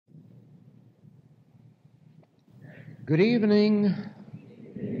Good evening.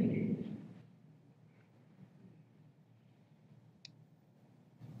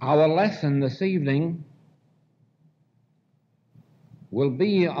 Our lesson this evening will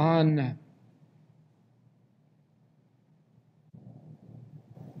be on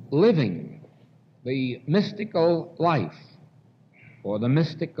living the mystical life or the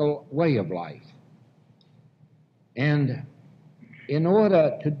mystical way of life. And in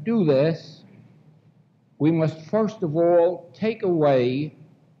order to do this, we must first of all take away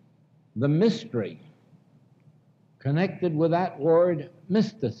the mystery connected with that word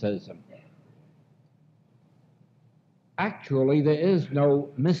mysticism. Actually, there is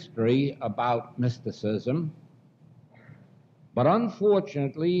no mystery about mysticism, but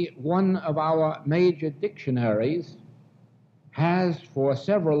unfortunately, one of our major dictionaries has for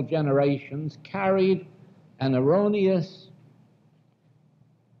several generations carried an erroneous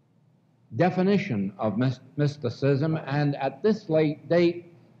definition of mysticism, and at this late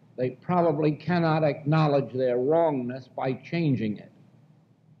date, they probably cannot acknowledge their wrongness by changing it.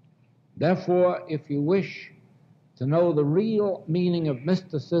 Therefore, if you wish to know the real meaning of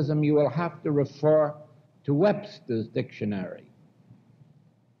mysticism, you will have to refer to Webster's dictionary.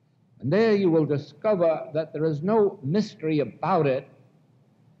 And there you will discover that there is no mystery about it.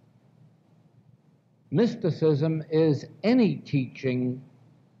 Mysticism is any teaching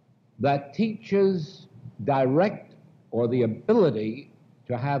that teaches direct or the ability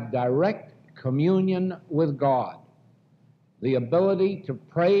to have direct communion with God, the ability to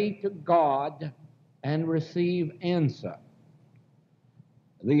pray to God and receive answer,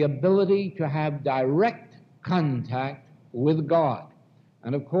 the ability to have direct contact with God.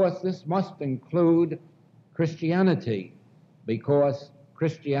 And of course, this must include Christianity, because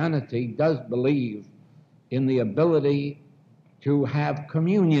Christianity does believe in the ability to have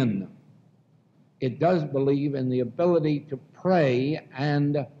communion. It does believe in the ability to pray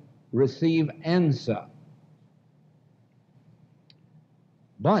and receive answer.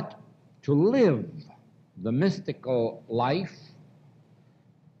 But to live the mystical life,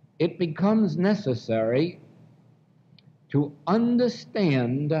 it becomes necessary to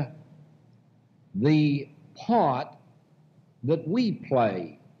understand the part that we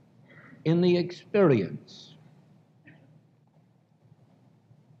play in the experience.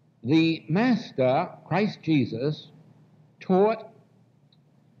 The Master, Christ Jesus, taught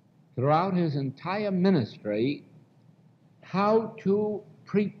throughout his entire ministry how to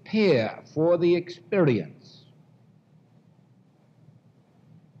prepare for the experience.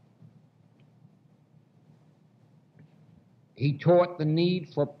 He taught the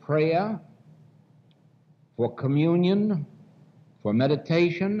need for prayer, for communion, for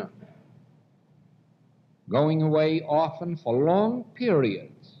meditation, going away often for long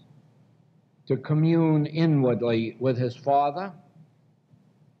periods to commune inwardly with his Father,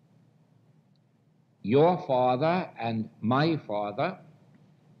 your Father and my Father.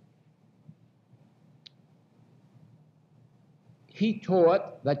 He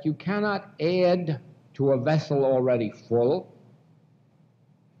taught that you cannot add to a vessel already full,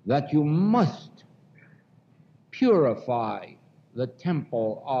 that you must purify the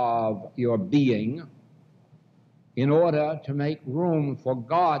temple of your being in order to make room for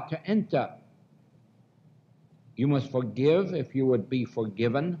God to enter. You must forgive if you would be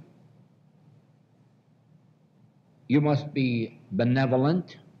forgiven. You must be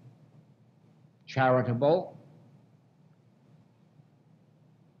benevolent, charitable.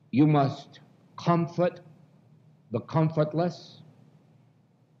 You must comfort the comfortless,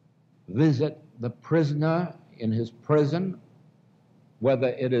 visit the prisoner in his prison, whether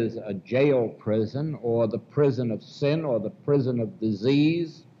it is a jail prison or the prison of sin or the prison of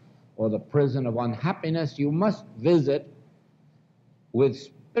disease or the prison of unhappiness. You must visit with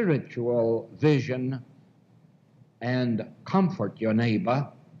spiritual vision and comfort your neighbor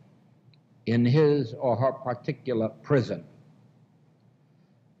in his or her particular prison.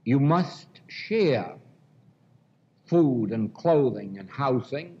 You must share food and clothing and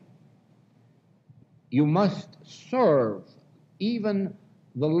housing. You must serve even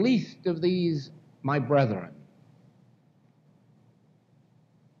the least of these, my brethren.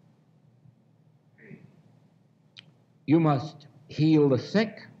 You must heal the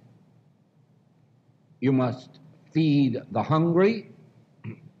sick. You must feed the hungry.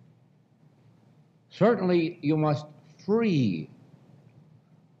 Certainly, you must free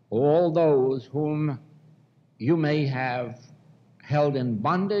all those whom you may have held in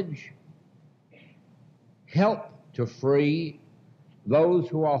bondage. Help to free those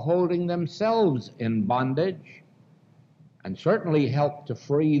who are holding themselves in bondage, and certainly help to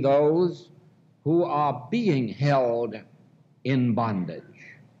free those who are being held in bondage.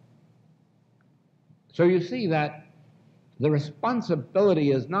 So you see that the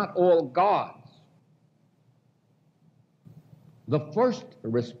responsibility is not all God's. The first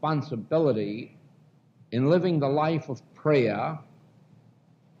responsibility in living the life of prayer,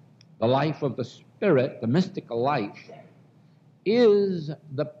 the life of the Spirit, the mystical life, is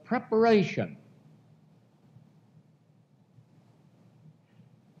the preparation.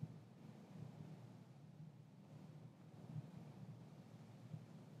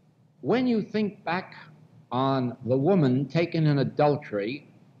 When you think back on the woman taken in adultery,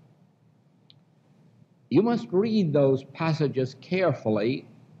 you must read those passages carefully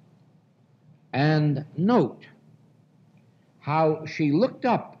and note how she looked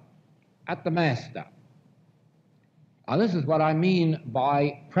up at the Master. Now, this is what I mean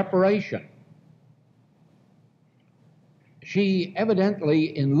by preparation. She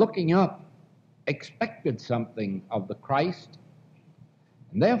evidently, in looking up, expected something of the Christ,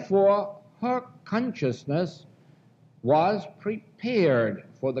 and therefore her consciousness was prepared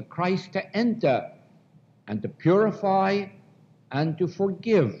for the Christ to enter and to purify and to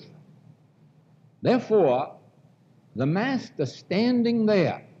forgive. Therefore, the Master standing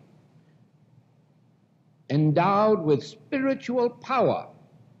there, endowed with spiritual power,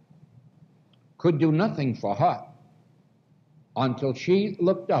 could do nothing for her until she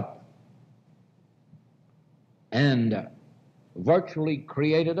looked up and virtually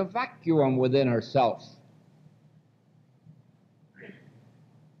created a vacuum within herself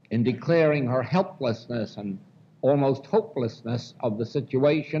in declaring her helplessness and almost hopelessness of the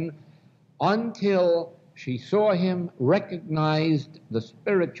situation, until she saw him, recognized the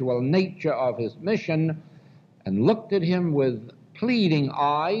spiritual nature of his mission, and looked at him with pleading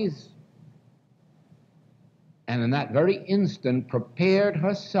eyes, and in that very instant prepared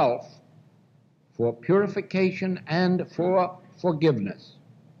herself for purification and for forgiveness.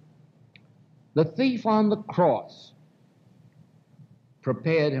 The thief on the cross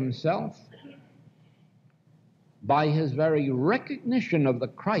prepared himself by his very recognition of the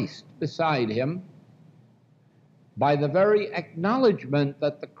Christ beside him, by the very acknowledgement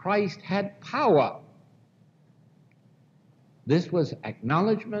that the Christ had power. This was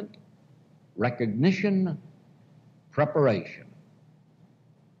acknowledgement, recognition, preparation.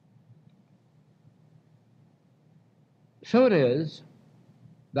 So it is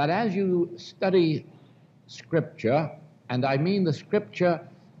that as you study Scripture, and I mean the Scripture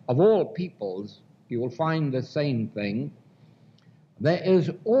of all peoples, you will find the same thing. There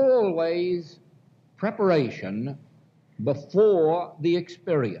is always preparation before the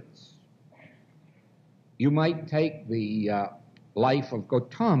experience. You might take the life of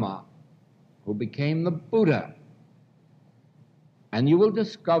Gautama, who became the Buddha, and you will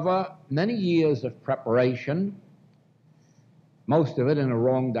discover many years of preparation, most of it in a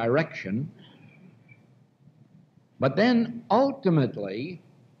wrong direction, but then ultimately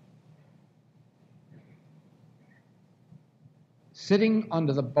sitting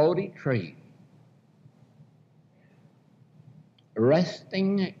under the Bodhi tree,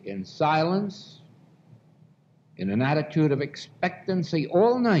 resting in silence, in an attitude of expectancy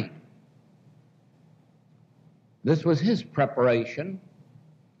all night. This was his preparation.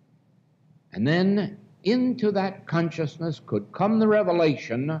 And then into that consciousness could come the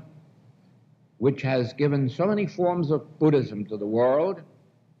revelation which has given so many forms of Buddhism to the world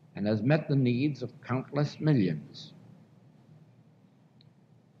and has met the needs of countless millions.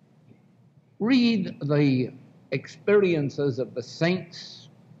 Read the experiences of the saints,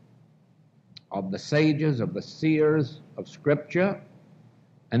 of the sages, of the seers of Scripture,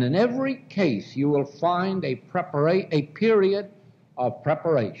 and in every case you will find a period of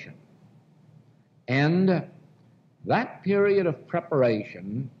preparation. And that period of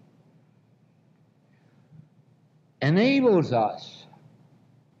preparation enables us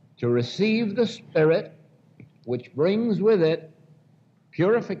to receive the Spirit, which brings with it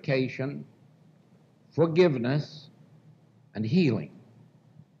purification, forgiveness, and healing.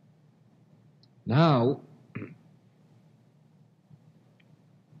 Now,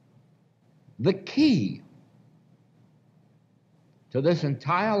 the key to this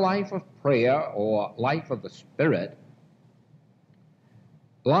entire life of prayer, or life of the Spirit,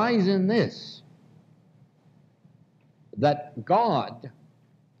 lies in this: that God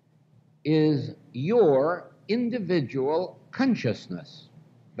is your individual consciousness.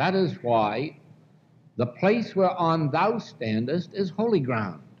 That is why the place whereon thou standest is holy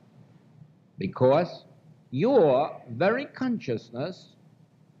ground, because your very consciousness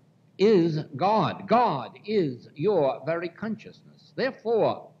is God. God is your very consciousness.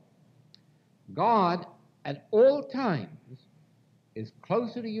 Therefore, God at all times is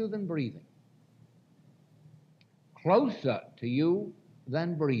closer to you than breathing. Closer to you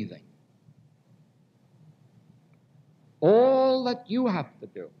than breathing. All that you have to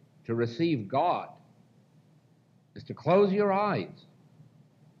do to receive God is to close your eyes.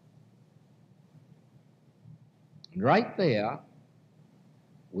 And right there,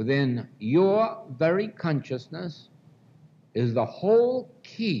 within your very consciousness, is the whole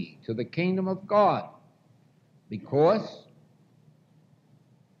key to the kingdom of God. Because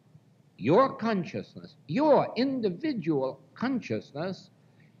your consciousness, your individual consciousness,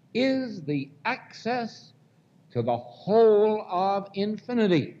 is the access to the whole of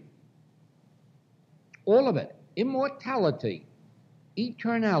infinity. All of it. Immortality,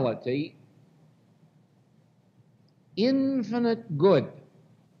 eternality, infinite good,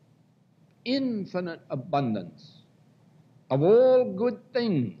 infinite abundance of all good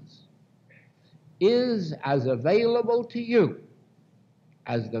things is as available to you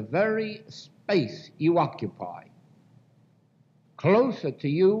as the very space you occupy, closer to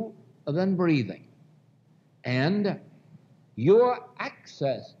you than breathing. And your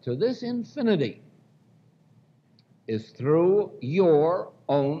access to this infinity is through your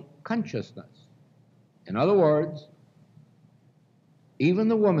own consciousness. In other words, even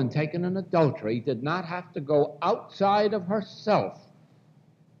the woman taken in adultery did not have to go outside of herself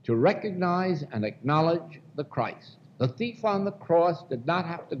to recognize and acknowledge the Christ. The thief on the cross did not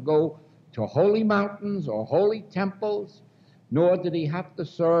have to go to holy mountains or holy temples, nor did he have to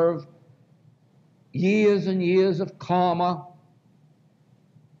serve years and years of karma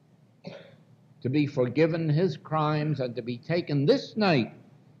to be forgiven his crimes and to be taken this night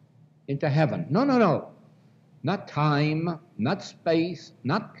into heaven. No, no, no. Not time, not space,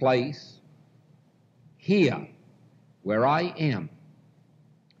 not place. Here, where I am.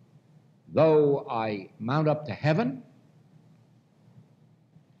 Though I mount up to heaven,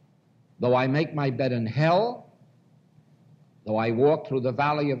 though I make my bed in hell, though I walk through the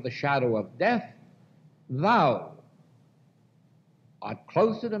valley of the shadow of death, thou art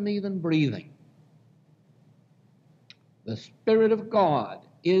closer to me than breathing. The Spirit of God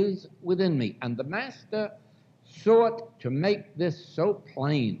is within me. And the Master sought to make this so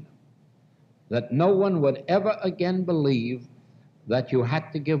plain that no one would ever again believe that you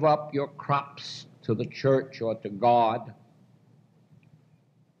had to give up your crops to the church or to God,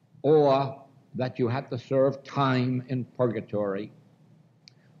 or that you had to serve time in purgatory,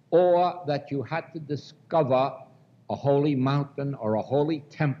 or that you had to discover a holy mountain or a holy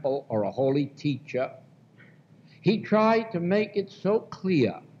temple or a holy teacher. He tried to make it so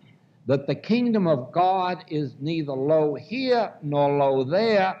clear that the kingdom of God is neither low here nor low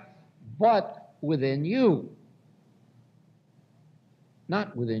there, but within you.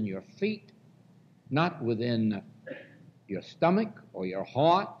 Not within your feet, not within your stomach or your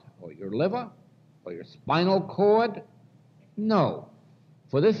heart or your liver or your spinal cord. No,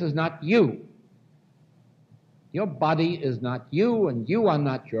 for this is not you. Your body is not you, and you are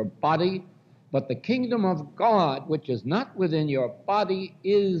not your body, but the kingdom of God, which is not within your body,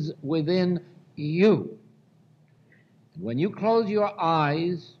 is within you. And when you close your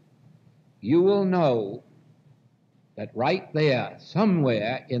eyes, you will know that right there,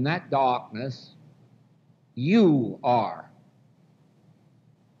 somewhere in that darkness, you are.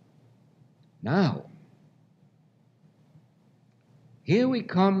 Now, here we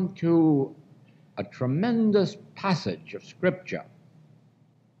come to a tremendous passage of Scripture,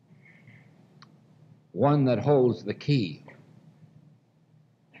 one that holds the key.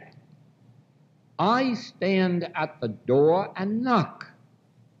 I stand at the door and knock.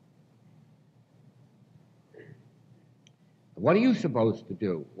 What are you supposed to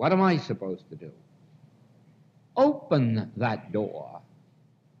do? What am I supposed to do? Open that door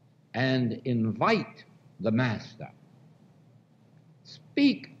and invite the Master.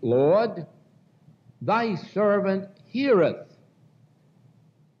 Speak, Lord, thy servant heareth.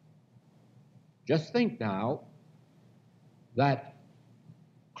 Just think now that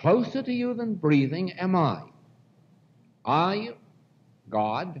closer to you than breathing am I. I,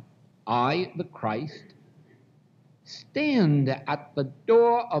 God, I, the Christ, stand at the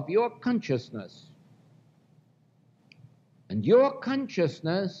door of your consciousness. And your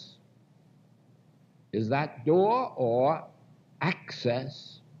consciousness is that door or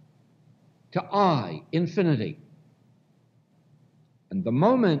access to I, infinity. And the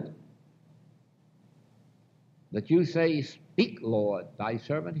moment that you say, speak, Lord, thy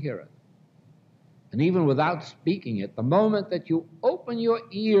servant heareth, and even without speaking it, the moment that you open your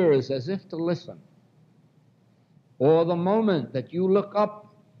ears as if to listen, or the moment that you look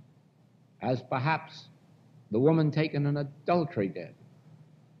up as perhaps the woman taken in adultery did.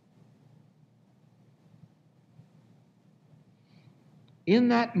 In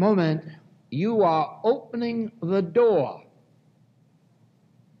that moment, you are opening the door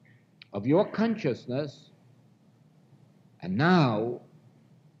of your consciousness, and now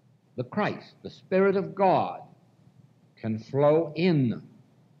the Christ, the Spirit of God, can flow in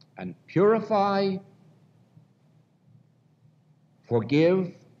and purify,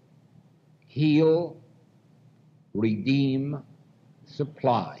 forgive, heal, redeem,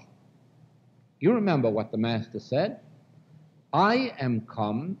 supply. You remember what the Master said? I am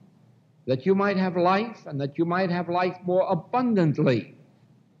come that you might have life, and that you might have life more abundantly.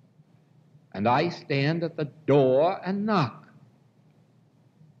 And I stand at the door and knock.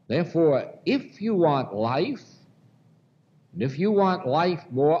 Therefore, if you want life, and if you want life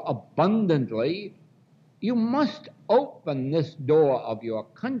more abundantly, you must open this door of your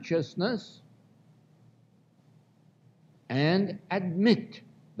consciousness and admit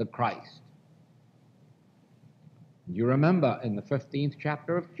the Christ. You remember in the 15th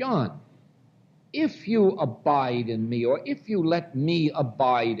chapter of John, if you abide in me, or if you let me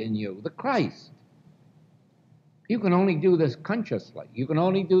abide in you, the Christ, you can only do this consciously. You can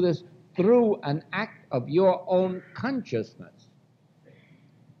only do this through an act of your own consciousness.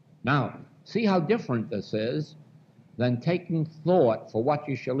 Now, see how different this is than taking thought for what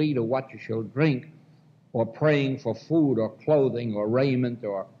you shall eat or what you shall drink, or praying for food or clothing or raiment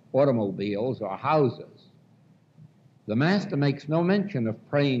or automobiles or houses. The Master makes no mention of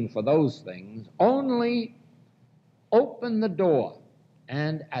praying for those things. Only open the door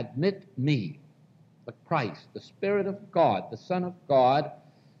and admit me, the Christ, the Spirit of God, the Son of God,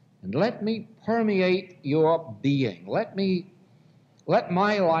 and let me permeate your being. Let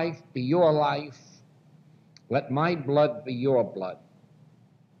my life be your life. Let my blood be your blood.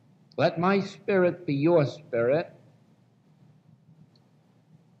 Let my spirit be your spirit.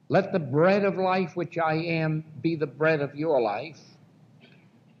 Let the bread of life which I am be the bread of your life.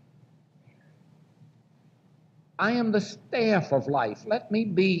 I am the staff of life. Let me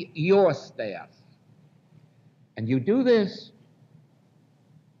be your staff. And you do this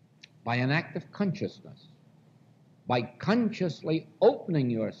by an act of consciousness, by consciously opening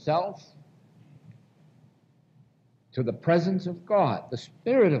yourself to the presence of God, the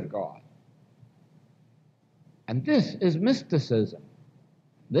Spirit of God. And this is mysticism.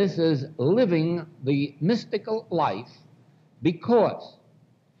 This is living the mystical life, because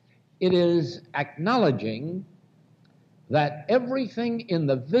it is acknowledging that everything in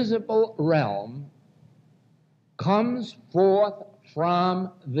the visible realm comes forth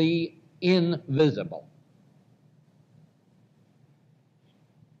from the invisible.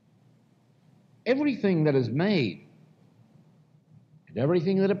 Everything that is made and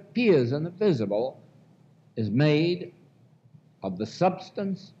everything that appears in the visible is made of the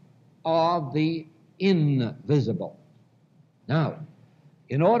substance of the invisible. Now,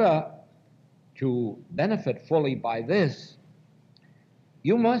 in order to benefit fully by this,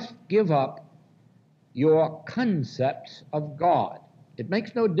 you must give up your concepts of God. It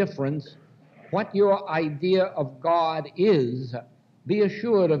makes no difference what your idea of God is. Be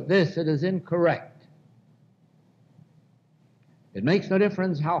assured of this, it is incorrect. It makes no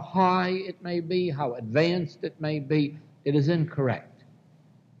difference how high it may be, how advanced it may be, it is incorrect.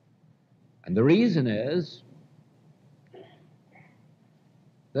 And the reason is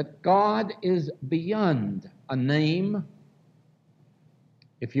that God is beyond a name.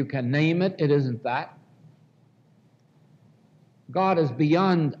 If you can name it, it isn't that. God is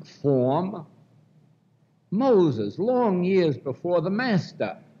beyond form. Moses, long years before the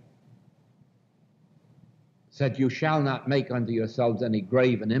Master, said, "You shall not make unto yourselves any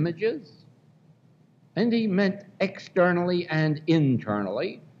graven images." And he meant externally and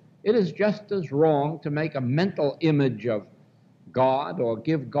internally. It is just as wrong to make a mental image of God or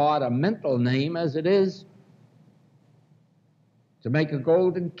give God a mental name as it is to make a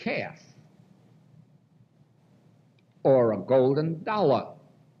golden calf or a golden dollar.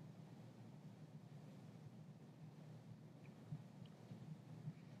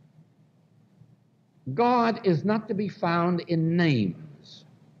 God is not to be found in names.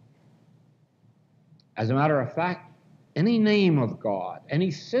 As a matter of fact, any name of God,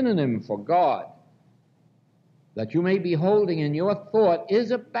 any synonym for God that you may be holding in your thought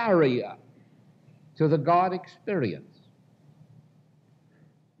is a barrier to the God experience.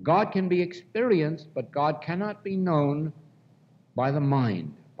 God can be experienced, but God cannot be known by the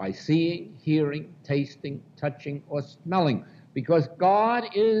mind, by seeing, hearing, tasting, touching, or smelling, because God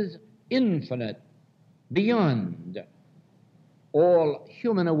is infinite, beyond all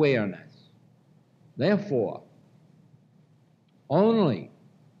human awareness. Therefore, only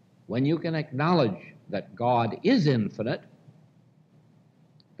when you can acknowledge that God is infinite,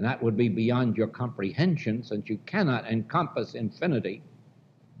 and that would be beyond your comprehension since you cannot encompass infinity,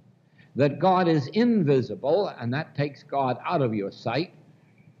 that God is invisible, and that takes God out of your sight,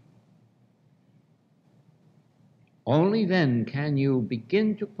 only then can you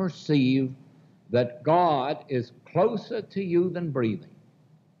begin to perceive that God is closer to you than breathing.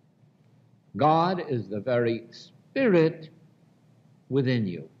 God is the very spirit within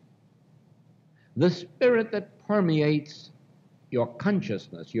you, the spirit that permeates your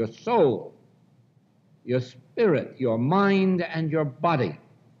consciousness, your soul, your spirit, your mind, and your body.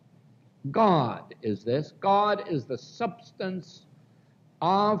 God is this. God is the substance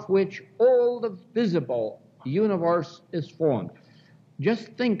of which all the visible universe is formed. Just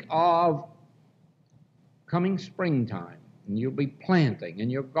think of coming springtime, and you'll be planting in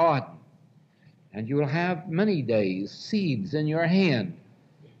your garden, and you'll have many days seeds in your hand.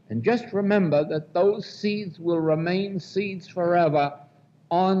 And just remember that those seeds will remain seeds forever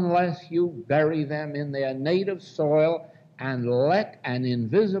unless you bury them in their native soil and let an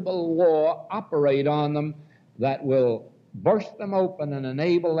invisible law operate on them that will burst them open and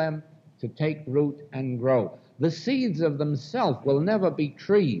enable them to take root and grow. The seeds of themselves will never be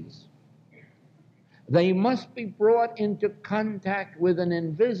trees. They must be brought into contact with an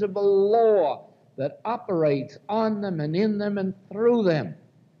invisible law that operates on them and in them and through them.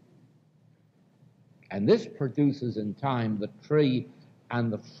 And this produces in time the tree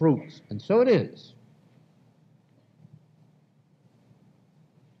and the fruits. And so it is.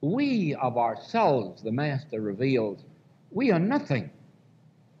 We of ourselves, the Master reveals, we are nothing.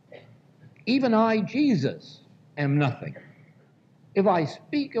 Even I, Jesus, am nothing. If I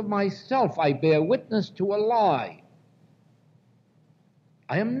speak of myself, I bear witness to a lie.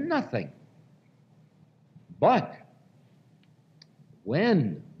 I am nothing. But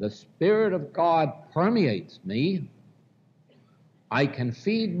when the Spirit of God permeates me, I can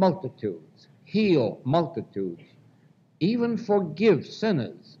feed multitudes, heal multitudes, even forgive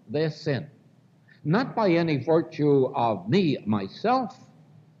sinners their sin, not by any virtue of me, myself,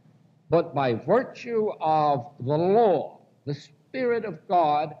 but by virtue of the law, the Spirit of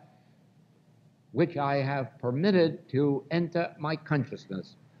God, which I have permitted to enter my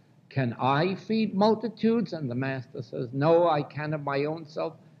consciousness. Can I feed multitudes? And the Master says, no, I can of my own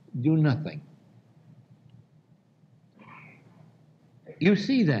self do nothing. You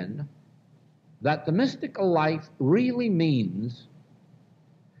see then that the mystical life really means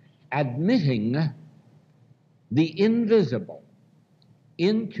admitting the invisible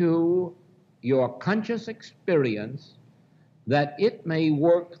into your conscious experience, that it may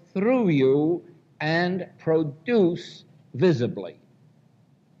work through you and produce visibly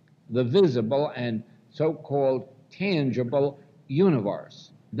the visible and so-called tangible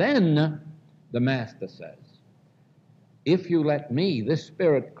universe. Then, the Master says, if you let me, this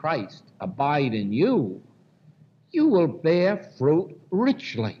Spirit Christ, abide in you, you will bear fruit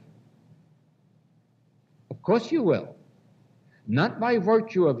richly. Of course you will. Not by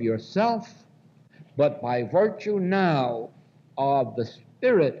virtue of yourself, but by virtue now of the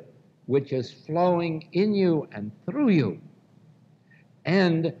Spirit which is flowing in you and through you,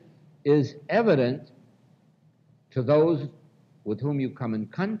 and is evident to those with whom you come in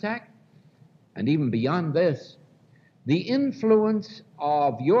contact. And even beyond this, the influence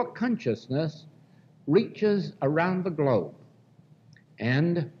of your consciousness reaches around the globe.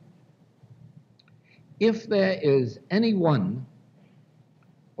 And if there is anyone,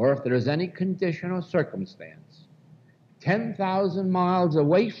 or if there is any condition or circumstance 10,000 miles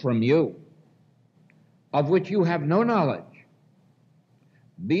away from you, of which you have no knowledge,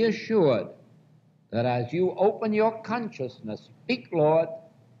 be assured that as you open your consciousness, speak, Lord,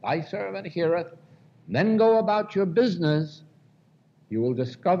 thy servant heareth, then go about your business, you will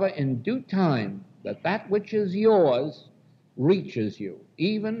discover in due time that that which is yours reaches you,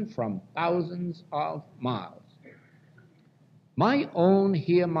 even from thousands of miles. My own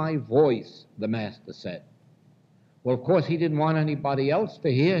hear my voice, the Master said. Well, of course, he didn't want anybody else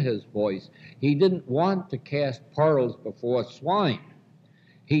to hear his voice. He didn't want to cast pearls before swine.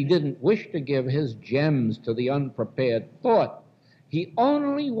 He didn't wish to give his gems to the unprepared thought. He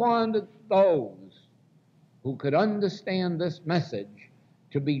only wanted those who could understand this message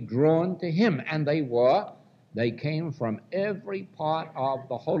to be drawn to him, and they were. They came from every part of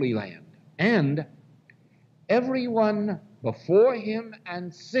the Holy Land. And everyone before him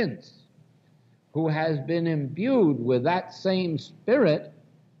and since who has been imbued with that same Spirit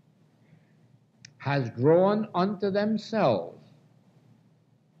has drawn unto themselves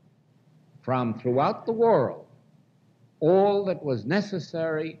from throughout the world all that was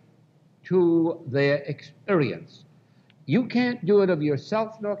necessary to their experience. You can't do it of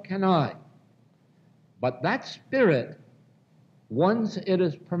yourself, nor can I. But that Spirit, once it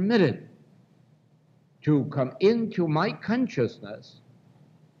is permitted to come into my consciousness,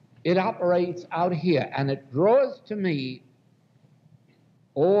 it operates out here, and it draws to me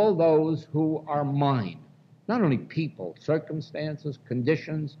all those who are mine. Not only people, circumstances,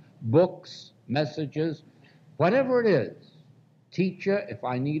 conditions, books, messages, whatever it is. Teacher, if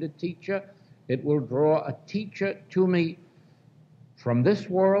I need a teacher, it will draw a teacher to me from this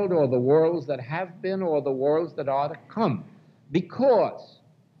world or the worlds that have been or the worlds that are to come, because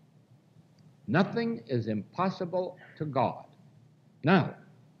nothing is impossible to God. Now,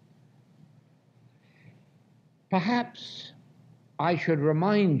 perhaps I should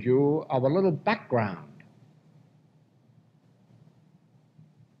remind you of a little background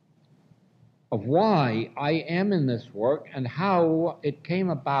of why I am in this work and how it came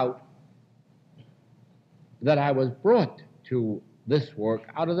about that I was brought to this work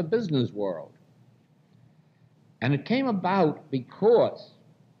out of the business world. And it came about because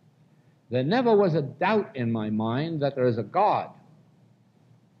there never was a doubt in my mind that there is a God.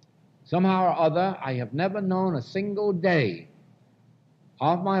 Somehow or other, I have never known a single day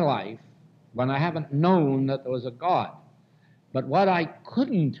of my life when I haven't known that there was a God. But what I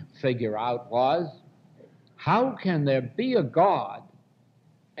couldn't figure out was, how can there be a God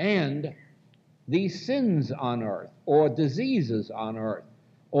and these sins on earth, or diseases on earth,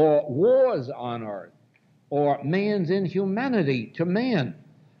 or wars on earth, or man's inhumanity to man?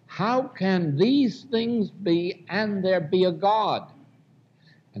 How can these things be and there be a God?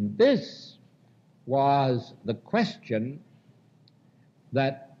 And this was the question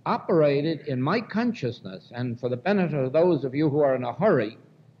that operated in my consciousness. And for the benefit of those of you who are in a hurry,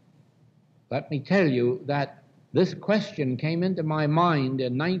 let me tell you that this question came into my mind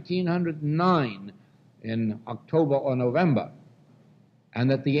in 1909 in October or November,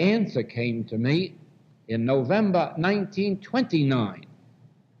 and that the answer came to me in November 1929.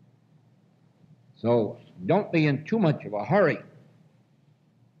 So don't be in too much of a hurry.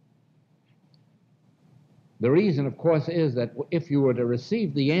 The reason, of course, is that if you were to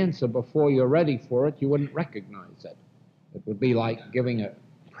receive the answer before you're ready for it, you wouldn't recognize it. It would be like giving a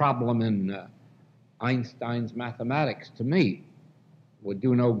problem in Einstein's mathematics to me. It would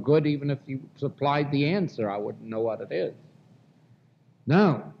do no good even if you supplied the answer. I wouldn't know what it is.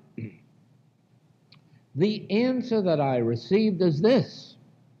 Now, the answer that I received is this: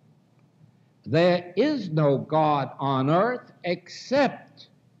 there is no God on earth except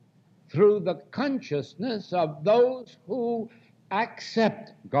through the consciousness of those who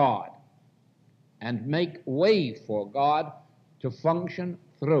accept God and make way for God to function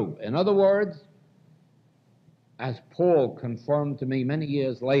through. In other words, as Paul confirmed to me many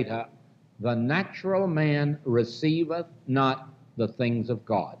years later, the natural man receiveth not the things of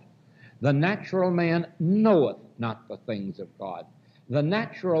God. The natural man knoweth not the things of God. The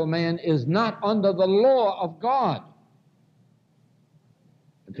natural man is not under the law of God.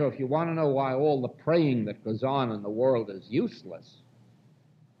 And so if you want to know why all the praying that goes on in the world is useless,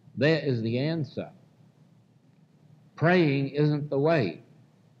 there is the answer. Praying isn't the way,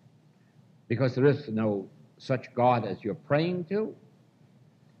 because there is no such God as you're praying to,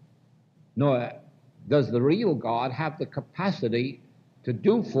 nor does the real God have the capacity to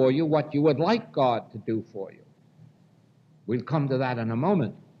do for you what you would like God to do for you. We'll come to that in a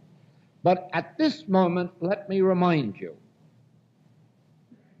moment. But at this moment, let me remind you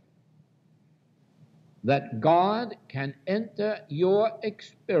that God can enter your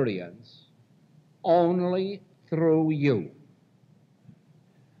experience only through you,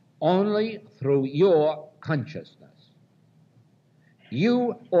 only through your consciousness.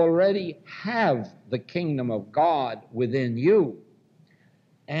 You already have the kingdom of God within you,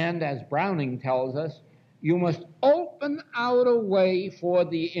 and as Browning tells us, you must open out a way for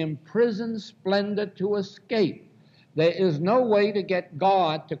the imprisoned splendor to escape. There is no way to get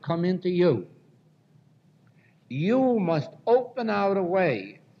God to come into you. You must open out a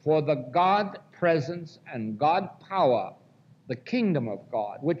way for the God presence and God power, the kingdom of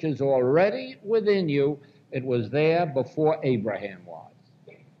God, which is already within you. It was there before Abraham was.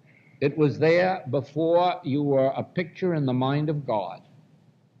 It was there before you were a picture in the mind of God.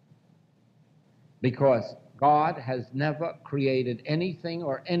 Because God has never created anything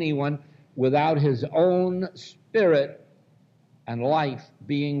or anyone without his own spirit and life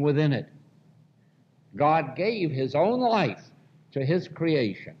being within it. God gave his own life to his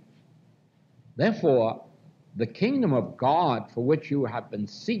creation. Therefore, the kingdom of God for which you have been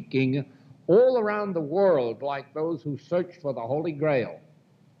seeking all around the world like those who search for the Holy Grail.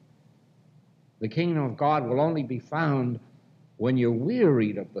 The kingdom of God will only be found when you're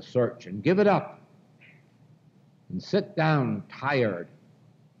wearied of the search and give it up and sit down tired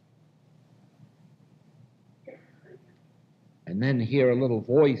and then hear a little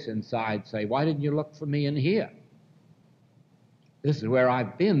voice inside say, why didn't you look for me in here? This is where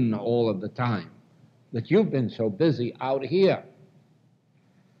I've been all of the time, that you've been so busy out here.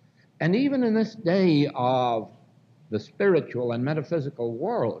 And even in this day of the spiritual and metaphysical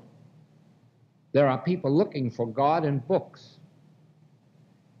world, there are people looking for God in books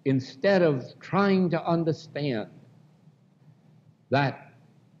instead of trying to understand that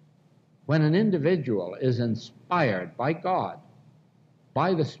when an individual is inspired by God,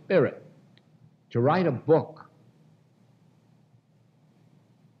 by the Spirit, to write a book,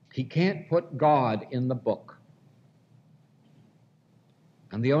 he can't put God in the book.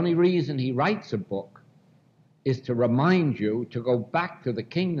 And the only reason he writes a book is to remind you to go back to the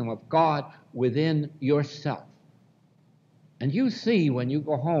kingdom of God within yourself. And you see when you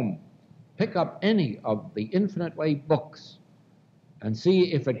go home, pick up any of the Infinite Way books and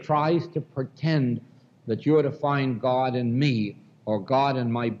see if it tries to pretend that you're to find God in me or God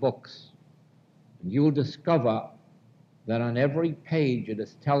in my books. And you'll discover that on every page it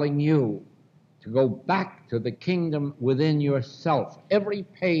is telling you to go back to the kingdom within yourself. Every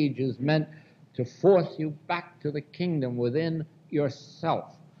page is meant to force you back to the kingdom within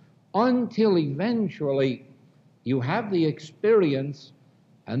yourself until eventually you have the experience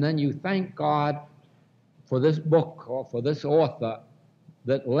and then you thank God for this book or for this author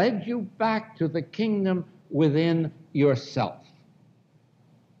that led you back to the kingdom within yourself.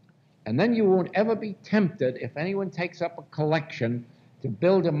 And then you won't ever be tempted, if anyone takes up a collection to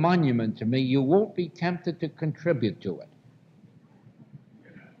build a monument to me, you won't be tempted to contribute to it.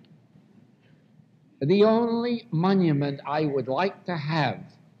 The only monument I would like to have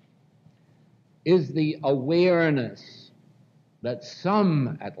is the awareness that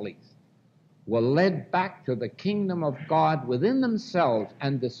some, at least, were led back to the kingdom of God within themselves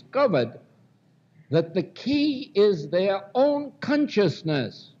and discovered that the key is their own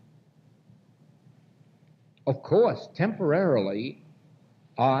consciousness. Of course, temporarily,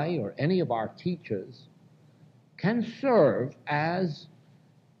 I or any of our teachers can serve as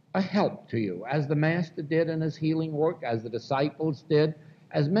a help to you, as the Master did in his healing work, as the disciples did,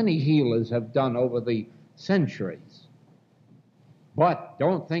 as many healers have done over the centuries. But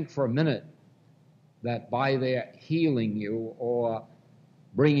don't think for a minute that by their healing you or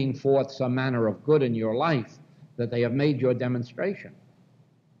bringing forth some manner of good in your life that they have made your demonstration.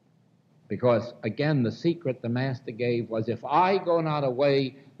 Because, again, the secret the Master gave was, if I go not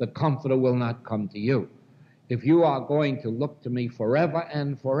away, the Comforter will not come to you. If you are going to look to me forever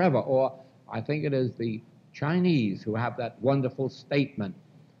and forever, or I think it is the Chinese who have that wonderful statement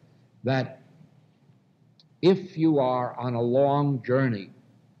that if you are on a long journey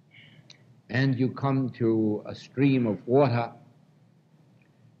and you come to a stream of water,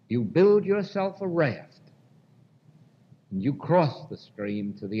 you build yourself a raft. You cross the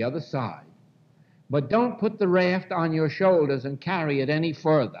stream to the other side. But don't put the raft on your shoulders and carry it any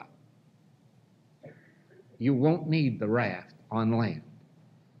further. You won't need the raft on land.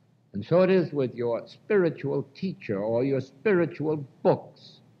 And so it is with your spiritual teacher or your spiritual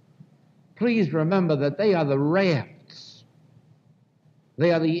books. Please remember that they are the rafts.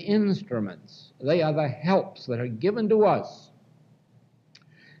 They are the instruments. They are the helps that are given to us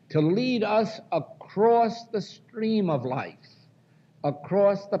to lead us across the stream of life,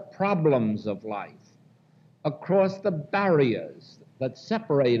 across the problems of life, across the barriers that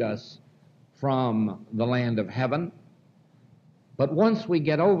separate us from the land of heaven. But once we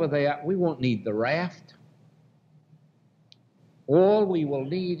get over there, we won't need the raft. All we will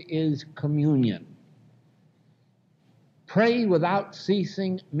need is communion. Pray without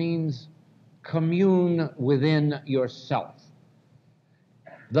ceasing means commune within yourself.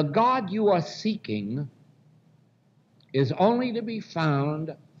 The God you are seeking is only to be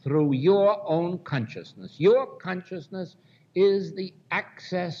found through your own consciousness. Your consciousness is the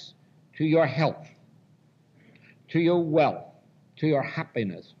access to your health, to your wealth, to your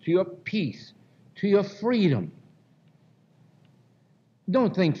happiness, to your peace, to your freedom.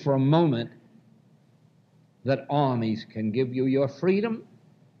 Don't think for a moment that armies can give you your freedom.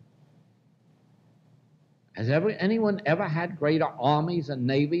 Has anyone ever had greater armies and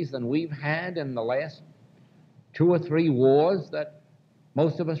navies than we've had in the last 2 or 3 wars that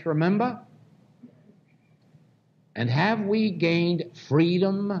most of us remember? And have we gained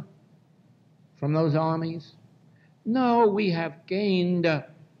freedom from those armies? No, we have gained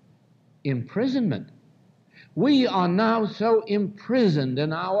imprisonment. We are now so imprisoned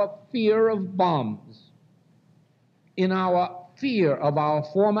in our fear of bombs, in our fear of our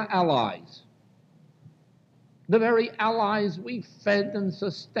former allies, the very allies we fed and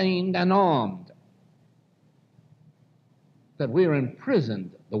sustained and armed, that we're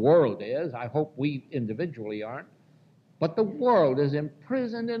imprisoned. The world is. I hope we individually aren't. But the world is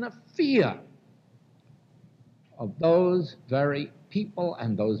imprisoned in a fear of those very people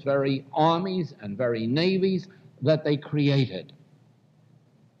and those very armies and very navies that they created.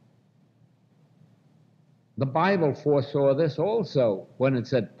 The Bible foresaw this also when it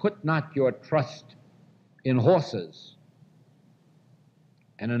said, "Put not your trust in horses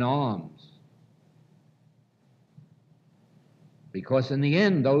and in arms." Because in the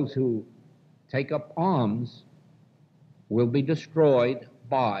end, those who take up arms will be destroyed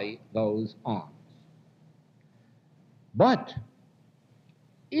by those arms. But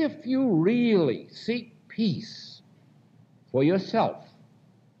if you really seek peace for yourself,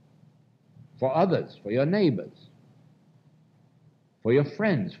 for others, for your neighbors, for your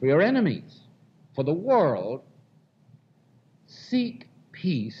friends, for your enemies, for the world, seek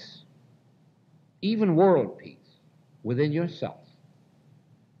peace, even world peace, within yourself.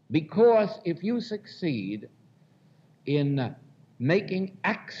 Because if you succeed in making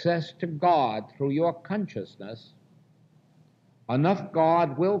access to God through your consciousness, enough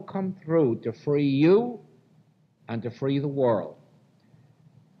God will come through to free you and to free the world.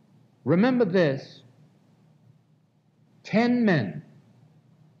 Remember this: 10 men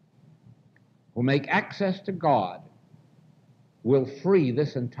who make access to God will free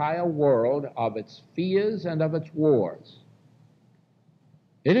this entire world of its fears and of its wars.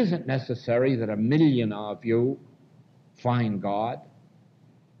 It isn't necessary that 1 million of you find God.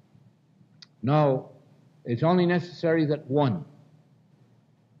 No, it's only necessary that one.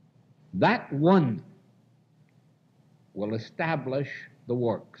 That one will establish the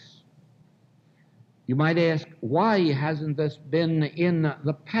works. You might ask, why hasn't this been in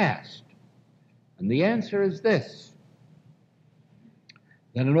the past? And the answer is this: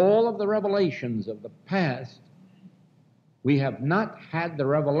 that in all of the revelations of the past, we have not had the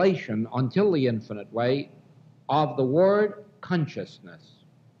revelation until the infinite way of the word consciousness.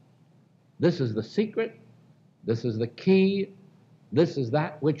 This is the secret, this is the key, this is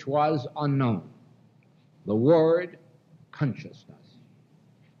that which was unknown. The word consciousness.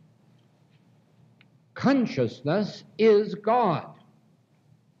 Consciousness is God.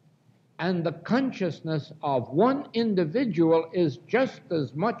 And the consciousness of one individual is just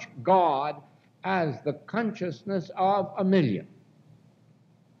as much God as the consciousness of 1 million.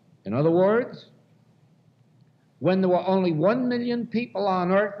 In other words, when there were only 1 million people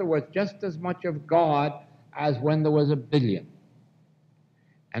on earth, there was just as much of God as when there was 1 billion.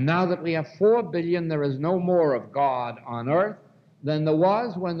 And now that we have 4 billion, there is no more of God on earth than there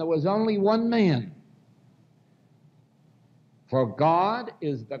was when there was only 1 man. For God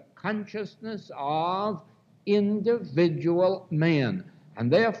is the consciousness of individual man.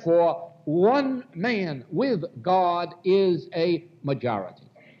 And therefore, 1 man with God is a majority.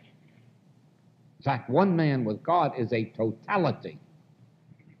 In fact, 1 man with God is a totality.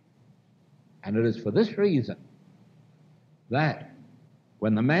 And it is for this reason that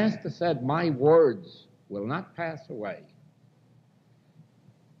when the Master said, "My words will not pass away,"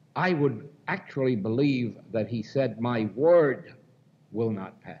 I would actually believe that he said, "My word will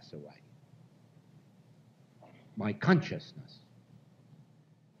not pass away." My consciousness.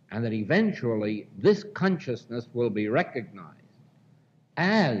 And that eventually this consciousness will be recognized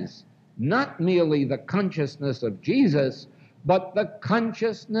as not merely the consciousness of Jesus, but the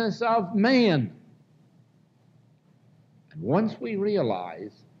consciousness of man. And once we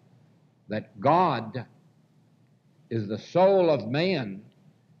realize that God is the soul of man,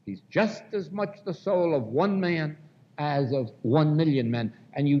 he's just as much the soul of 1 man as of 1 million men.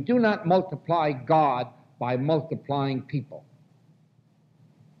 And you do not multiply God by multiplying people.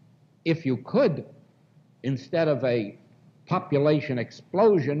 If you could, instead of a population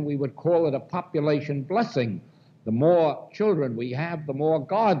explosion, we would call it a population blessing. The more children we have, the more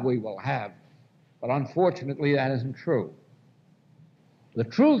God we will have. But unfortunately, that isn't true. The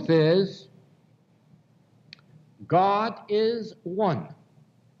truth is, God is one.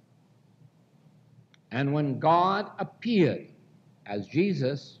 And when God appeared as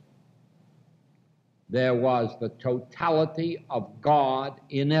Jesus, there was the totality of God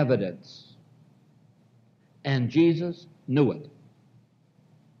in evidence. And Jesus knew it.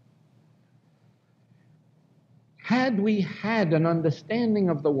 Had we had an understanding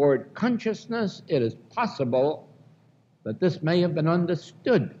of the word consciousness, it is possible that this may have been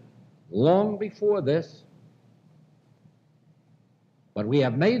understood long before this, but we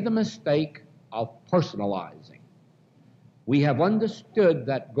have made the mistake of personalizing. We have understood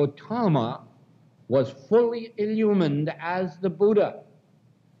that Gautama was fully illumined as the Buddha,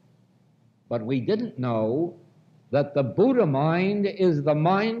 but we didn't know that the Buddha mind is the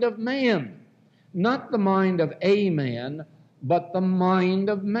mind of man, not the mind of a man, but the mind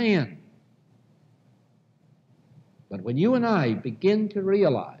of man. But when you and I begin to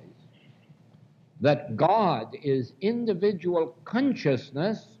realize that God is individual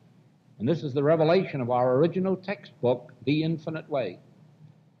consciousness, and this is the revelation of our original textbook, The Infinite Way.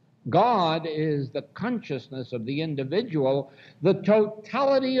 God is the consciousness of the individual. The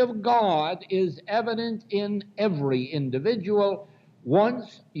totality of God is evident in every individual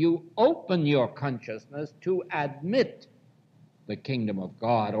once you open your consciousness to admit the kingdom of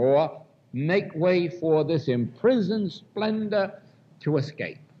God, or make way for this imprisoned splendor to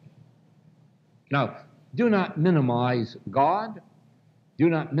escape. Now, do not minimize God. Do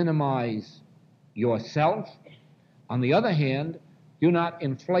not minimize yourself. On the other hand, do not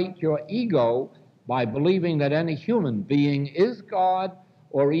inflate your ego by believing that any human being is God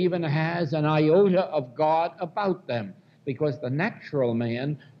or even has an iota of God about them, because the natural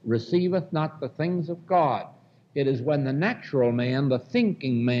man receiveth not the things of God. It is when the natural man, the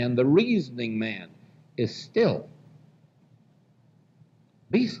thinking man, the reasoning man, is still.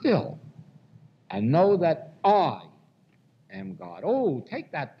 Be still and know that I am God. Oh, take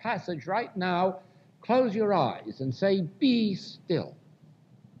that passage right now, close your eyes and say, be still.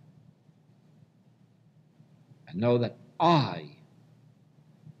 And know that I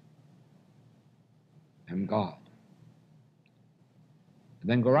am God. And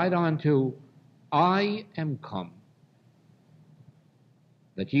then go right on to, I am come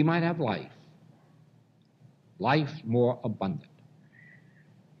that ye might have life, life more abundant.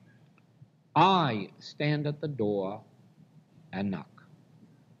 I stand at the door and knock.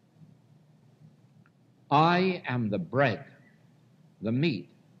 I am the bread, the meat,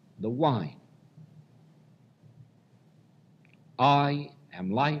 the wine. I am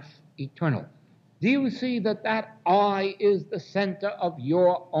life eternal. Do you see that that I is the center of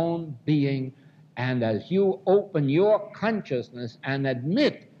your own being? And as you open your consciousness and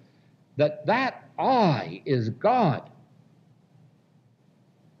admit that that I is God,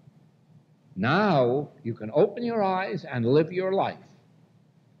 now you can open your eyes and live your life.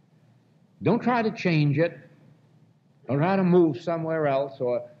 Don't try to change it. Don't try to move somewhere else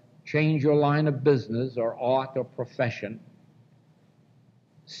or change your line of business or art or profession.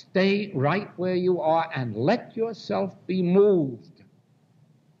 Stay right where you are and let yourself be moved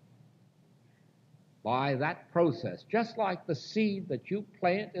by that process. Just like the seed that you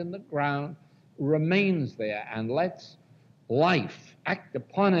plant in the ground remains there and lets life act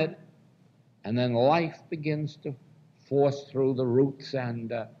upon it, and then life begins to force through the roots and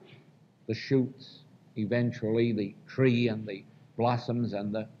the shoots, eventually the tree and the blossoms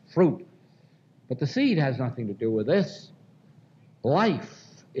and the fruit. But the seed has nothing to do with this.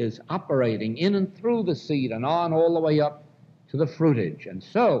 Life is operating in and through the seed and on all the way up to the fruitage. And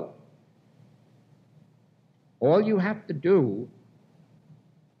so, all you have to do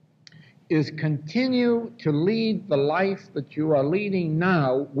is continue to lead the life that you are leading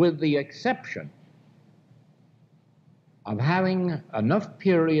now, with the exception of having enough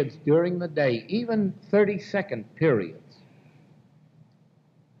periods during the day, even 30-second periods,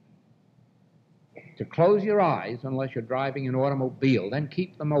 to close your eyes unless you're driving an automobile, then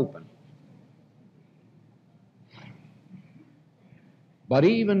keep them open. But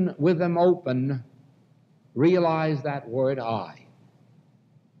even with them open, realize that word I.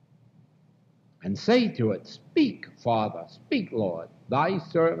 And say to it, speak, Father, speak, Lord, thy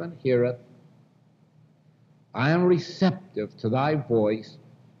servant heareth. I am receptive to thy voice.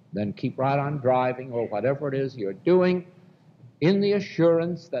 Then keep right on driving or whatever it is you're doing, in the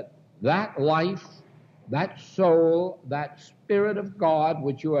assurance that that life, that soul, that Spirit of God,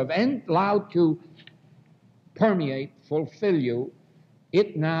 which you have allowed to permeate, fulfill you,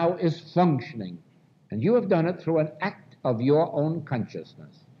 it now is functioning. And you have done it through an act of your own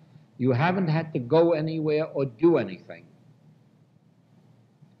consciousness. You haven't had to go anywhere or do anything.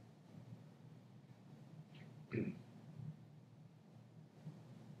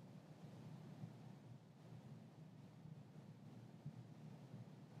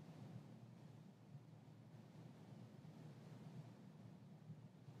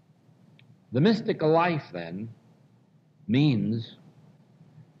 The mystical life, then, means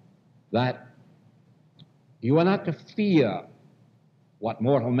that you are not to fear what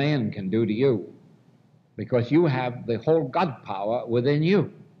mortal man can do to you, because you have the whole God power within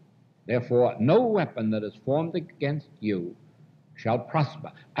you. Therefore, no weapon that is formed against you shall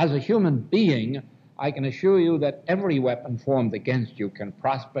prosper. As a human being, I can assure you that every weapon formed against you can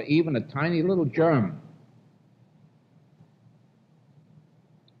prosper, even a tiny little germ.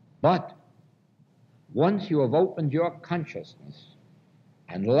 But once you have opened your consciousness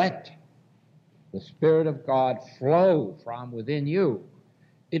and let the Spirit of God flow from within you,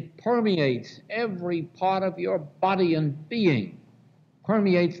 it permeates every part of your body and being,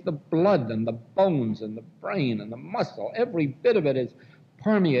 permeates the blood and the bones and the brain and the muscle. Every bit of it is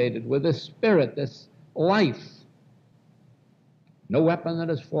permeated with this Spirit, this life. No weapon that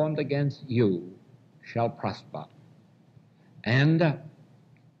is formed against you shall prosper. And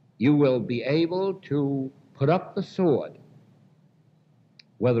you will be able to put up the sword,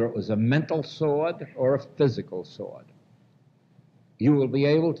 whether it was a mental sword or a physical sword. You will be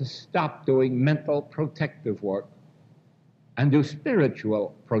able to stop doing mental protective work and do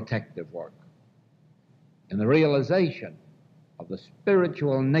spiritual protective work in the realization of the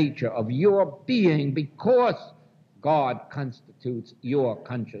spiritual nature of your being, because God constitutes your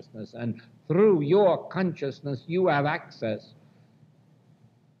consciousness, and through your consciousness you have access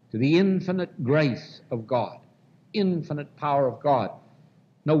to the infinite grace of God, infinite power of God.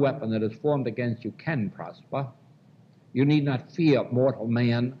 No weapon that is formed against you can prosper. You need not fear mortal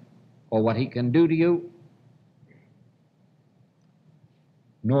man or what he can do to you,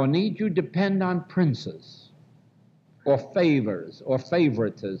 nor need you depend on princes or favors or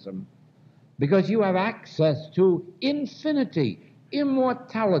favoritism, because you have access to infinity,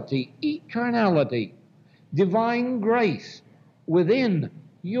 immortality, eternality, divine grace within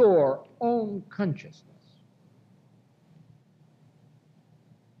your own consciousness.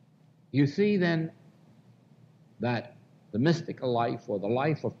 You see then that the mystical life, or the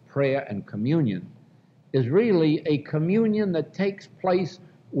life of prayer and communion, is really a communion that takes place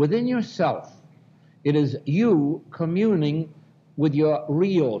within yourself. It is you communing with your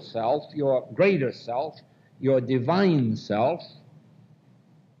real self, your greater self, your divine self,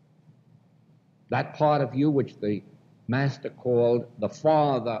 that part of you which the Master called the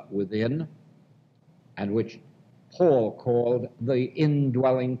Father within, and which Paul called the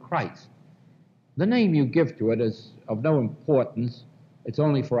indwelling Christ. The name you give to it is of no importance. It's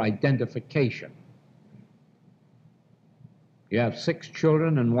only for identification. You have 6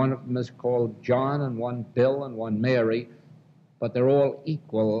 children, and one of them is called John, and one Bill, and one Mary, but they're all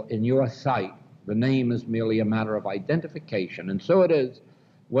equal in your sight. The name is merely a matter of identification, and so it is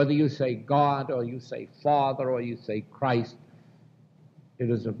whether you say God, or you say Father, or you say Christ. It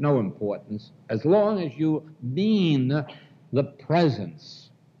is of no importance, as long as you mean the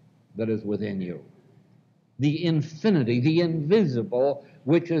presence that is within you, the infinity, the invisible,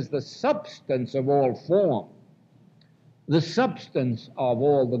 which is the substance of all form, the substance of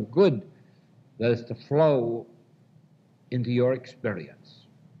all the good that is to flow into your experience.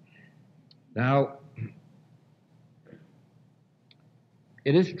 Now,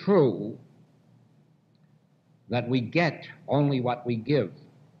 it is true that we get only what we give.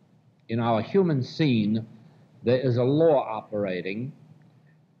 In our human scene, there is a law operating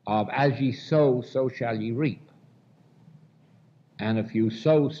of as ye sow, so shall ye reap. And if you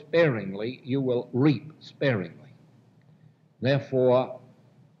sow sparingly, you will reap sparingly. Therefore,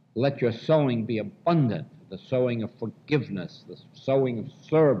 let your sowing be abundant, the sowing of forgiveness, the sowing of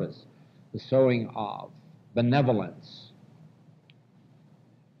service, the sowing of benevolence.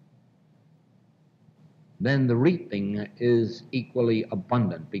 Then the reaping is equally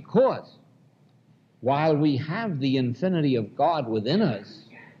abundant, because while we have the infinity of God within us,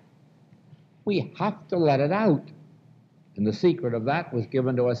 we have to let it out. And the secret of that was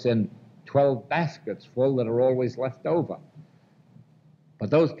given to us in 12 baskets full that are always left over. But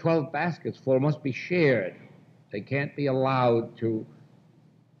those 12 baskets full must be shared. They can't be allowed to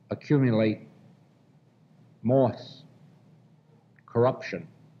accumulate moss, corruption.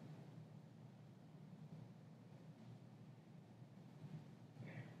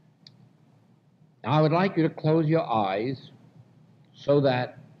 Now, I would like you to close your eyes so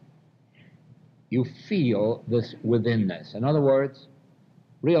that you feel this withinness. In other words,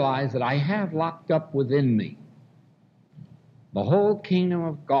 realize that I have locked up within me the whole kingdom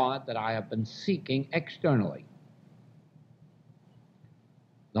of God that I have been seeking externally,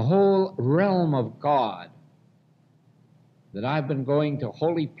 the whole realm of God that I've been going to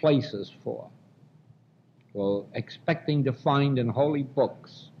holy places for, expecting to find in holy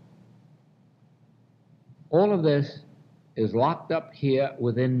books. All of this is locked up here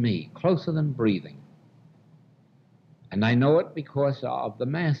within me, closer than breathing. And I know it because of the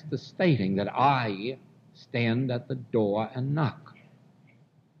Master stating that I stand at the door and knock.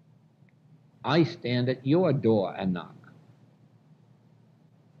 I stand at your door and knock.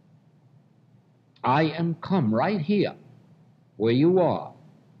 I am come right here where you are,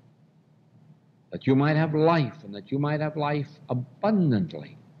 that you might have life and that you might have life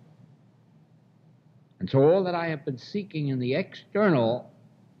abundantly. And so all that I have been seeking in the external,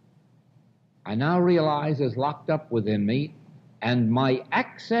 I now realize is locked up within me, and my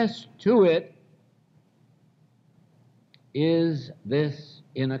access to it is this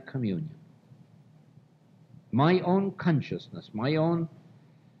inner communion. My own consciousness, my own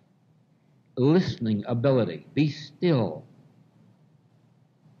listening ability. Be still.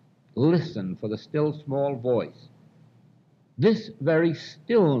 Listen for the still small voice. This very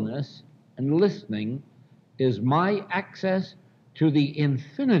stillness and listening is my access to the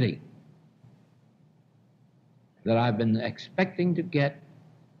infinity that I've been expecting to get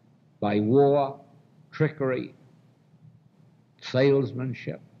by war, trickery,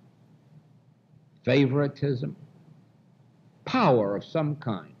 salesmanship, favoritism, power of some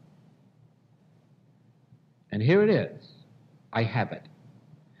kind. And here it is. I have it.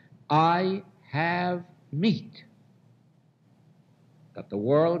 I have meat that the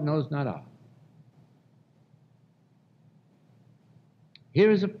world knows not of.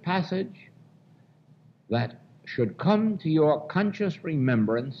 Here is a passage that should come to your conscious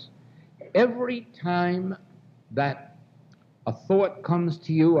remembrance every time that a thought comes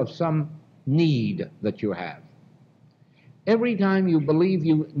to you of some need that you have. Every time you believe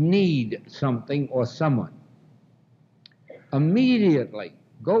you need something or someone, immediately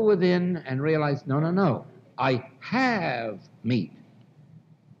go within and realize, no, I have meat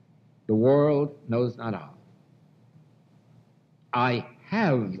the world knows not of. I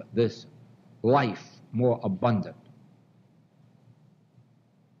have this life more abundant.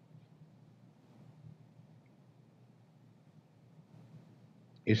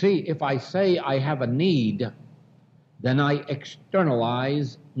 You see, if I say I have a need, then I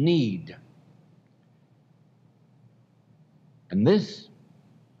externalize need. And this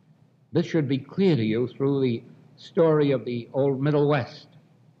should be clear to you through the story of the old Middle West,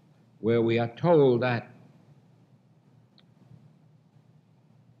 where we are told that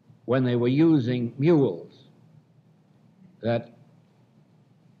when they were using mules that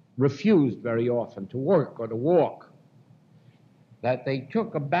refused very often to work or to walk, that they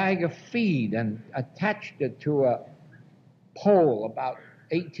took a bag of feed and attached it to a pole about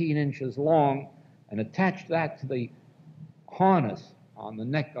 18 inches long and attached that to the harness on the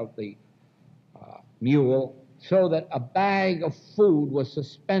neck of the mule, so that a bag of food was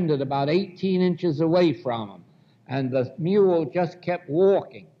suspended about 18 inches away from him, and the mule just kept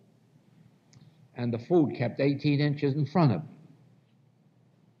walking, and the food kept 18 inches in front of him.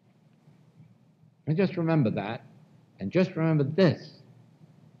 And just remember that, and just remember this,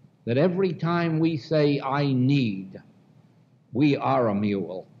 that every time we say, I need, we are a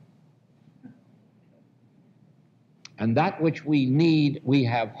mule. And that which we need, we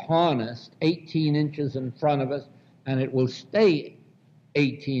have harnessed 18 inches in front of us, and it will stay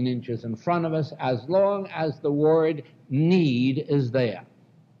 18 inches in front of us as long as the word need is there.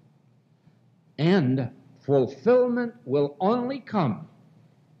 And fulfillment will only come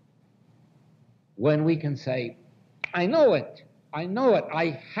when we can say, I know it,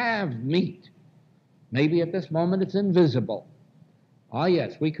 I have meat. Maybe at this moment it's invisible. Ah,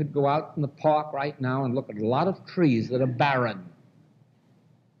 yes, we could go out in the park right now and look at a lot of trees that are barren.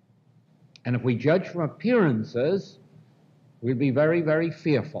 And if we judge from appearances, we'd be very, very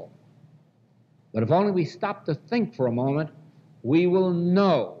fearful. But if only we stop to think for a moment, we will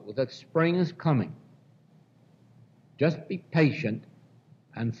know that spring is coming. Just be patient,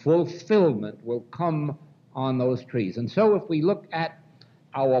 and fulfillment will come on those trees. And so if we look at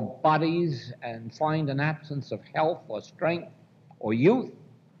our bodies and find an absence of health or strength, or youth,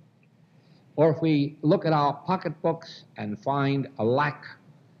 or if we look at our pocketbooks and find a lack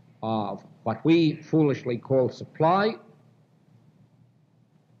of what we foolishly call supply,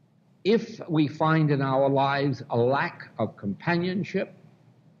 if we find in our lives a lack of companionship,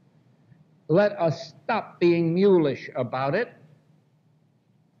 let us stop being mulish about it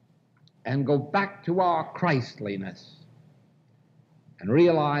and go back to our Christliness and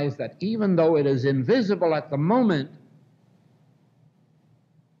realize that even though it is invisible at the moment,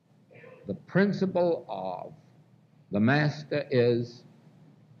 the principle of the Master is,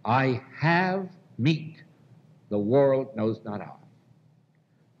 I have meat the world knows not of.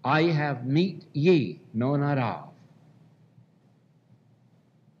 I have meat ye know not of.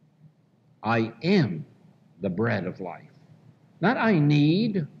 I am the bread of life. Not I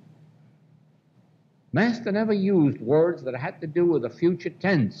need. Master never used words that had to do with the future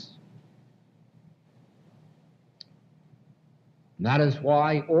tense. And that is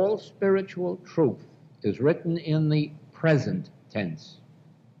why all spiritual truth is written in the present tense.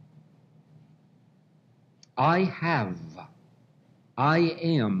 I have, I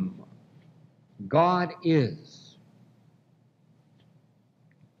am, God is.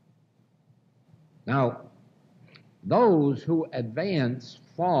 Now, those who advance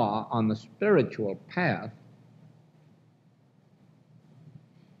far on the spiritual path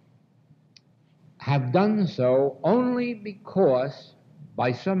have done so only because,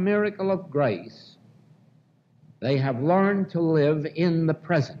 by some miracle of grace, they have learned to live in the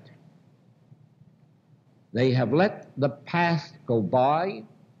present. They have let the past go by,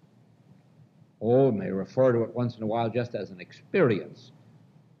 or may refer to it once in a while just as an experience,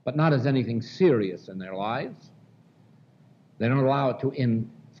 but not as anything serious in their lives. They don't allow it to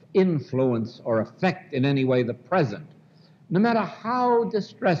influence or affect in any way the present, no matter how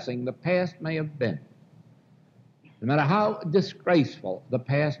distressing the past may have been, no matter how disgraceful the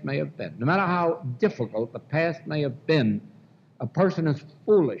past may have been, no matter how difficult the past may have been. A person is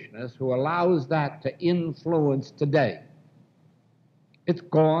foolishness who allows that to influence today. It's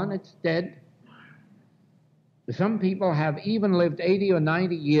gone, it's dead. Some people have even lived 80 or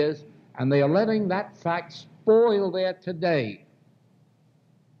 90 years, and they are letting that fact spoil their today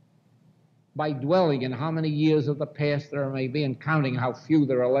by dwelling in how many years of the past there may be and counting how few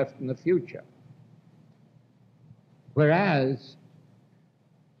there are left in the future. Whereas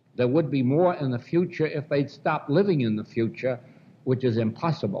there would be more in the future if they'd stop living in the future, which is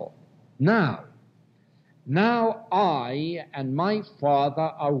impossible. Now I and my Father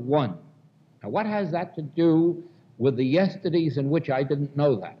are one. Now, what has that to do with the yesterdays in which I didn't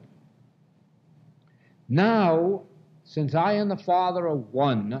know that? Now, since I and the Father are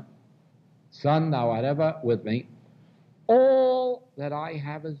one, Son, thou art ever with me, all that I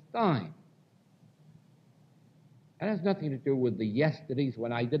have is thine. That has nothing to do with the yesterdays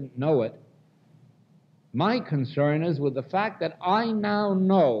when I didn't know it. My concern is with the fact that I now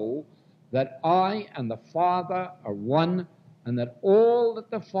know that I and the Father are one, and that all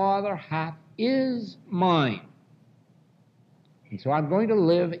that the Father hath is mine. And so I'm going to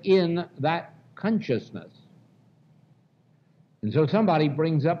live in that consciousness. And so somebody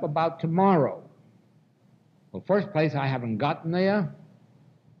brings up about tomorrow. Well, first place, I haven't gotten there.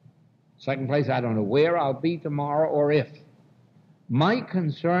 Second place, I don't know where I'll be tomorrow or if. My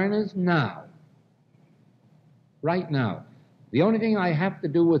concern is now. Right now. The only thing I have to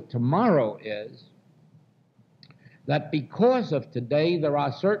do with tomorrow is that because of today, there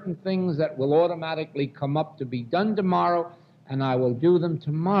are certain things that will automatically come up to be done tomorrow, and I will do them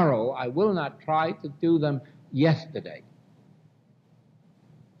tomorrow. I will not try to do them yesterday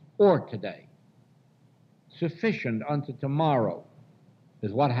or today. Sufficient unto tomorrow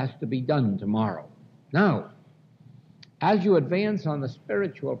is what has to be done tomorrow. Now, as you advance on the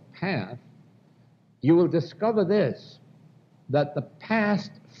spiritual path, you will discover this, that the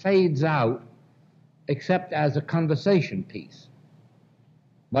past fades out except as a conversation piece.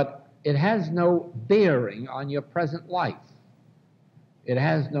 But it has no bearing on your present life. It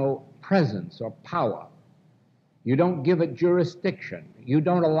has no presence or power. You don't give it jurisdiction. You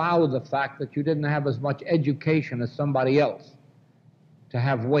don't allow the fact that you didn't have as much education as somebody else to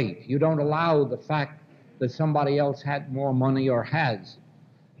have weight. You don't allow the fact that somebody else had more money or has.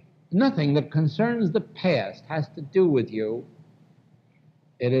 Nothing that concerns the past has to do with you.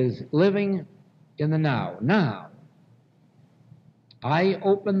 It is living in the now. Now, I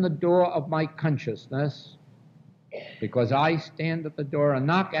open the door of my consciousness because I stand at the door and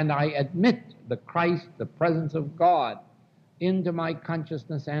knock, and I admit the Christ, the presence of God, into my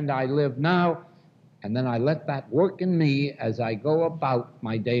consciousness, and I live now, and then I let that work in me as I go about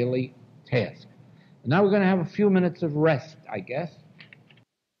my daily task. And now we're going to have a few minutes of rest, I guess.